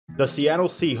the Seattle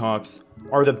Seahawks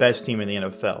are the best team in the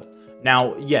NFL.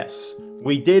 Now, yes,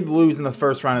 we did lose in the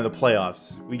first round of the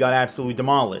playoffs. We got absolutely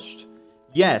demolished.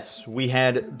 Yes, we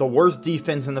had the worst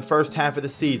defense in the first half of the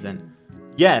season.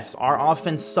 Yes, our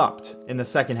offense sucked in the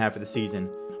second half of the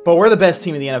season. But we're the best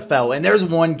team in the NFL, and there's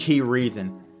one key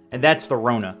reason, and that's the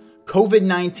Rona.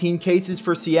 COVID-19 cases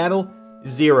for Seattle,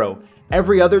 0.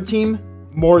 Every other team,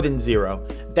 more than 0.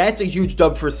 That's a huge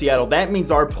dub for Seattle. That means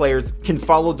our players can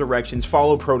follow directions,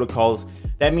 follow protocols.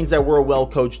 That means that we're a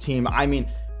well-coached team. I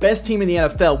mean, best team in the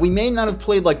NFL. We may not have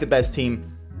played like the best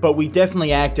team, but we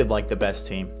definitely acted like the best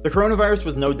team. The coronavirus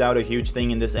was no doubt a huge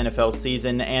thing in this NFL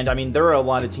season, and I mean, there are a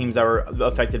lot of teams that were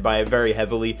affected by it very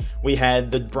heavily. We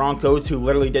had the Broncos, who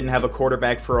literally didn't have a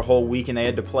quarterback for a whole week, and they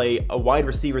had to play a wide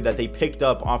receiver that they picked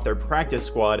up off their practice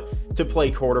squad to play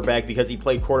quarterback because he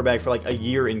played quarterback for like a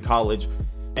year in college.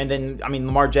 And then, I mean,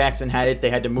 Lamar Jackson had it. They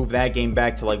had to move that game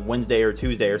back to like Wednesday or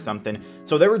Tuesday or something.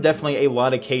 So there were definitely a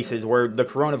lot of cases where the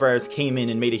coronavirus came in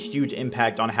and made a huge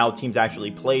impact on how teams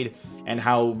actually played and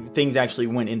how things actually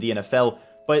went in the NFL.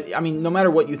 But, I mean, no matter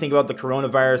what you think about the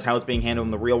coronavirus, how it's being handled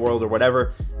in the real world or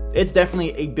whatever, it's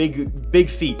definitely a big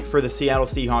feat for the Seattle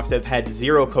Seahawks to have had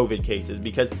 0 COVID cases,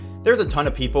 because there's a ton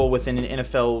of people within an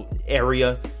NFL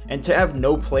area, and to have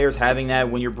no players having that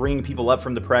when you're bringing people up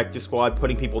from the practice squad,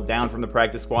 putting people down from the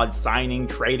practice squad, signing,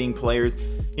 trading players,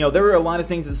 you know, there were a lot of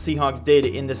things that the Seahawks did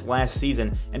in this last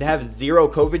season, and to have 0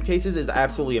 COVID cases is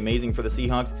absolutely amazing for the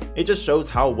Seahawks. It just shows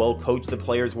how well coached the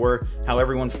players were, how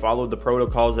everyone followed the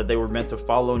protocols that they were meant to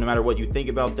follow, no matter what you think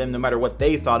about them, no matter what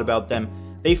they thought about them.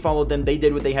 They followed them, they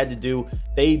did what they had to do,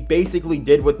 they basically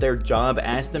did what their job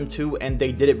asked them to, and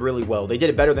they did it really well. They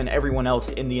did it better than everyone else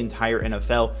in the entire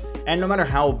NFL, and no matter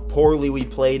how poorly we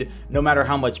played, no matter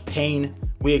how much pain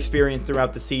we experienced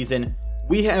throughout the season,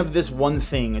 we have this one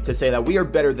thing to say, that we are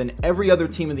better than every other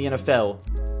team in the NFL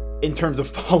in terms of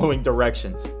following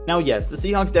directions. Now, yes, the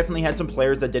Seahawks definitely had some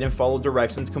players that didn't follow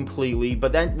directions completely,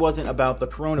 but that wasn't about the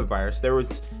coronavirus. There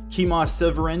was Kemah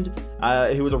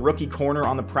Silverand, who was a rookie corner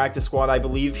on the practice squad, I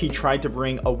believe. He tried to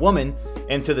bring a woman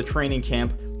into the training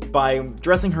camp by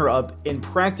dressing her up in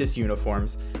practice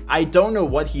uniforms. I don't know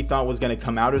what he thought was going to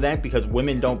come out of that, because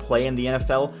women don't play in the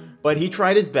NFL, but he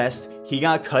tried his best. He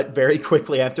got cut very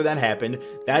quickly after that happened.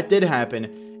 That did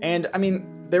happen. And I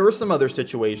mean, there were some other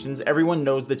situations. Everyone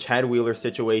knows the Chad Wheeler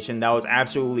situation. That was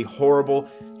absolutely horrible.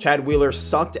 Chad Wheeler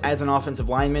sucked as an offensive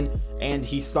lineman, and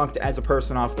he sucked as a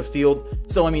person off the field.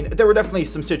 So, I mean, there were definitely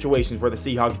some situations where the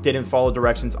Seahawks didn't follow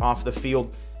directions off the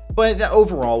field. But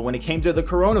overall, when it came to the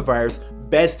coronavirus,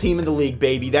 best team in the league,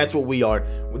 baby. That's what we are.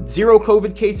 With 0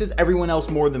 COVID cases, everyone else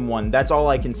more than 1. That's all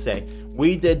I can say.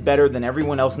 We did better than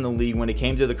everyone else in the league when it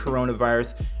came to the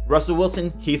coronavirus. Russell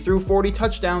Wilson, he threw 40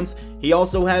 touchdowns. He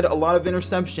also had a lot of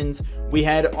interceptions. We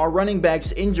had our running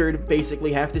backs injured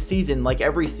basically half the season, like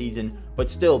every season, but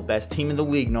still best team in the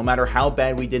league, no matter how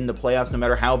bad we did in the playoffs, no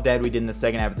matter how bad we did in the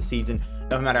second half of the season,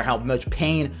 no matter how much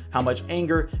pain, how much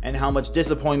anger, and how much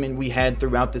disappointment we had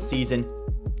throughout the season.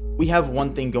 We have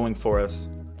one thing going for us,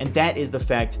 and that is the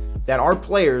fact that our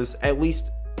players, at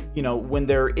least, you know, when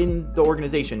they're in the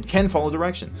organization, can follow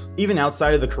directions. Even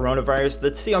outside of the coronavirus,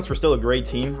 the Seahawks were still a great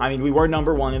team. I mean, we were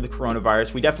number 1 in the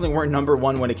coronavirus. We definitely weren't number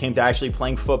 1 when it came to actually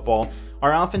playing football.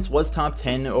 Our offense was top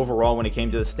 10 overall when it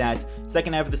came to the stats.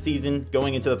 Second half of the season,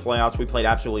 going into the playoffs, we played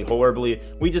absolutely horribly.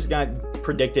 We just got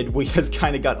predicted. We just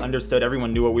kind of got understood.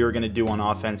 Everyone knew what we were going to do on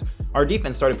offense. Our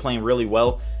defense started playing really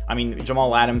well. I mean,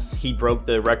 Jamal Adams, he broke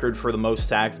the record for the most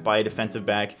sacks by a defensive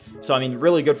back. So, I mean,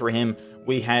 really good for him.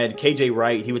 We had KJ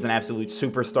Wright. He was an absolute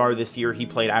superstar this year. He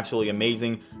played absolutely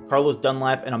amazing. Carlos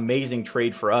Dunlap, an amazing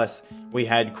trade for us. We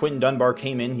had Quentin Dunbar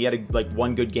came in. He had like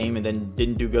 1 good game and then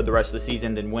didn't do good the rest of the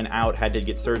season, then went out, had to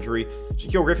get surgery.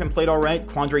 Shaquille Griffin played all right.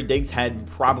 Quandre Diggs had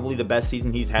probably the best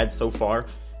season he's had so far.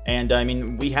 And, I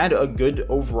mean, we had a good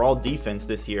overall defense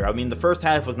this year. I mean, the first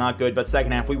half was not good, but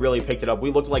second half we really picked it up.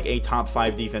 We looked like a top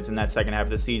 5 defense in that second half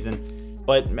of the season.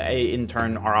 But in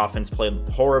turn, our offense played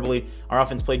horribly. Our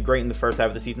offense played great in the first half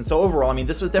of the season. So overall, I mean,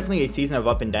 this was definitely a season of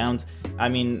up and downs. I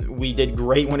mean, we did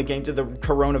great when it came to the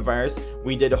coronavirus.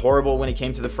 We did horrible when it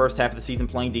came to the first half of the season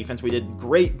playing defense. We did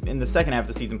great in the second half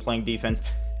of the season playing defense.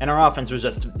 And our offense was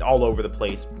just all over the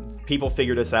place. People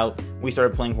figured us out. We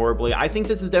started playing horribly. I think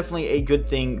this is definitely a good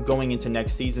thing going into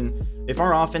next season. If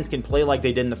our offense can play like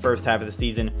they did in the first half of the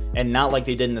season and not like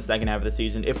they did in the second half of the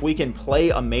season, if we can play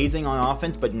amazing on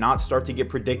offense but not start to get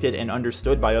predicted and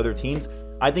understood by other teams,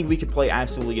 I think we could play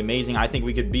absolutely amazing. I think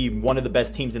we could be one of the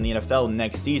best teams in the NFL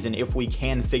next season if we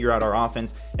can figure out our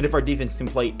offense, and if our defense can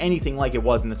play anything like it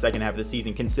was in the second half of the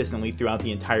season consistently throughout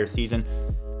the entire season.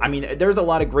 I mean, there's a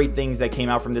lot of great things that came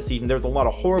out from this season. There's a lot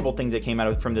of horrible things that came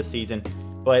out from this season.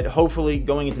 But hopefully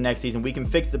going into next season, we can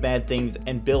fix the bad things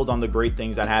and build on the great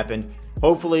things that happened.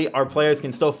 Hopefully our players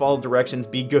can still follow directions,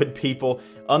 be good people,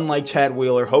 unlike Chad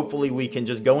Wheeler. Hopefully we can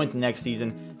just go into next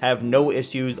season, have no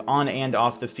issues on and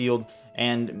off the field,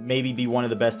 and maybe be one of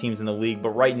the best teams in the league.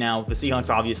 But right now, the Seahawks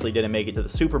obviously didn't make it to the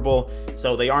Super Bowl,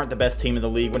 so they aren't the best team in the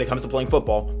league when it comes to playing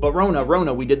football. But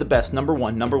Rona, we did the best. Number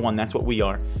one, that's what we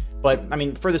are. But, I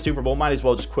mean, for the Super Bowl, might as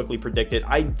well just quickly predict it.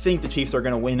 I think the Chiefs are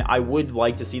going to win. I would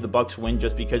like to see the Bucs win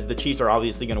just because the Chiefs are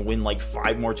obviously going to win like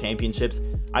 5 more championships.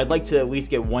 I'd like to at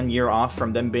least get 1 year off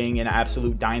from them being an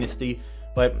absolute dynasty.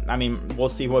 But, I mean, we'll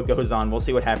see what goes on. We'll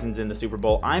see what happens in the Super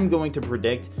Bowl. I'm going to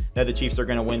predict that the Chiefs are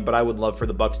going to win, but I would love for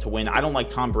the Bucs to win. I don't like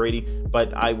Tom Brady,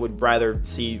 but I would rather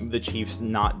see the Chiefs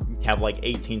not have like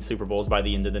 18 Super Bowls by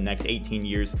the end of the next 18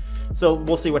 years. So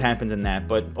we'll see what happens in that.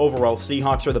 But overall,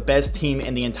 Seahawks are the best team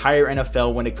in the entire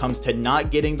NFL when it comes to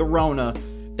not getting the Rona.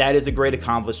 That is a great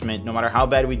accomplishment. No matter how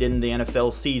bad we did in the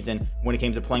NFL season when it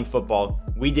came to playing football,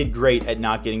 we did great at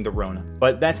not getting the Rona.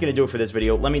 But that's going to do it for this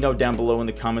video. Let me know down below in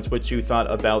the comments what you thought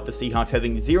about the Seahawks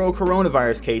having 0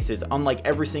 coronavirus cases, unlike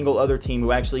every single other team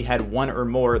who actually had 1 or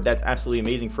more. That's absolutely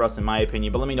amazing for us in my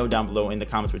opinion. But let me know down below in the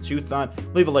comments what you thought.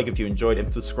 Leave a like if you enjoyed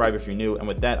and subscribe if you're new. And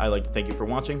with that, I'd like to thank you for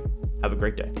watching. Have a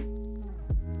great day.